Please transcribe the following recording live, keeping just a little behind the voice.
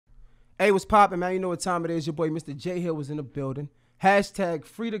Hey, what's poppin', man? You know what time it is. Your boy, Mr. J Hill, was in the building. Hashtag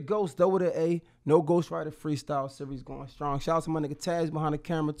free the ghost, though with an A. No GhostWriter freestyle series going strong. Shout out to my nigga Taz behind the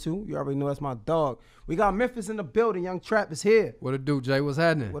camera, too. You already know that's my dog. We got Memphis in the building. Young Trap is here. What it do, Jay? What's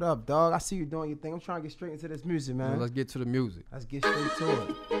happening? What up, dog? I see you doing your thing. I'm trying to get straight into this music, man. Well, let's get to the music. Let's get straight to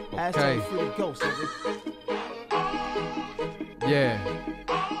it. Okay. Hashtag free the ghost, nigga. Yeah.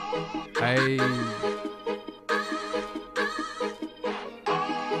 Hey.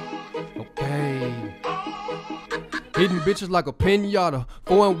 Okay. Hitting bitches like a pinata,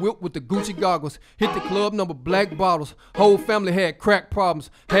 foreign whip with the Gucci goggles. Hit the club, number black bottles. Whole family had crack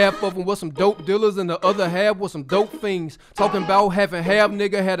problems. Half of them was some dope dealers and the other half was some dope fiends. Talking about half and half,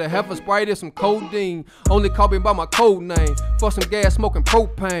 nigga had a half a Sprite and some codeine. Only called me by my code name. For some gas, smoking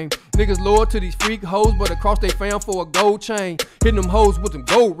propane. Niggas loyal to these freak hoes, but across they fam for a gold chain. Hitting them hoes with them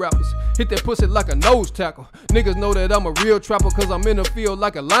gold rappers. Hit that pussy like a nose tackle. Niggas know that I'm a real trapper, cause I'm in the field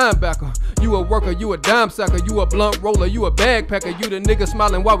like a linebacker. You a worker, you a dime sacker, you a blunt roller, you a bagpacker. You the nigga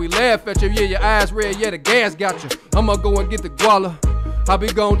smiling while we laugh at you. Yeah, your eyes red, yeah, the gas got you. I'ma go and get the guala. I'll be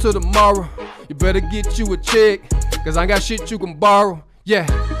gone till tomorrow. You better get you a check, cause I ain't got shit you can borrow. Yeah,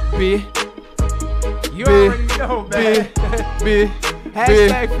 bitch. You already know, man. Bitch.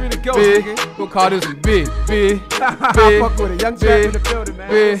 Hashtag free the ghost, nigga. We'll call this a big. I fuck with it. Young Trap in the building, man.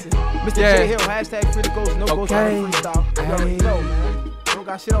 Listen, Mr. J Hill, hashtag free the ghost, no GhostWriter freestyle. You already know, man. Don't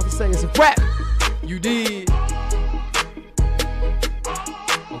got shit else to say. It's a rap. You did.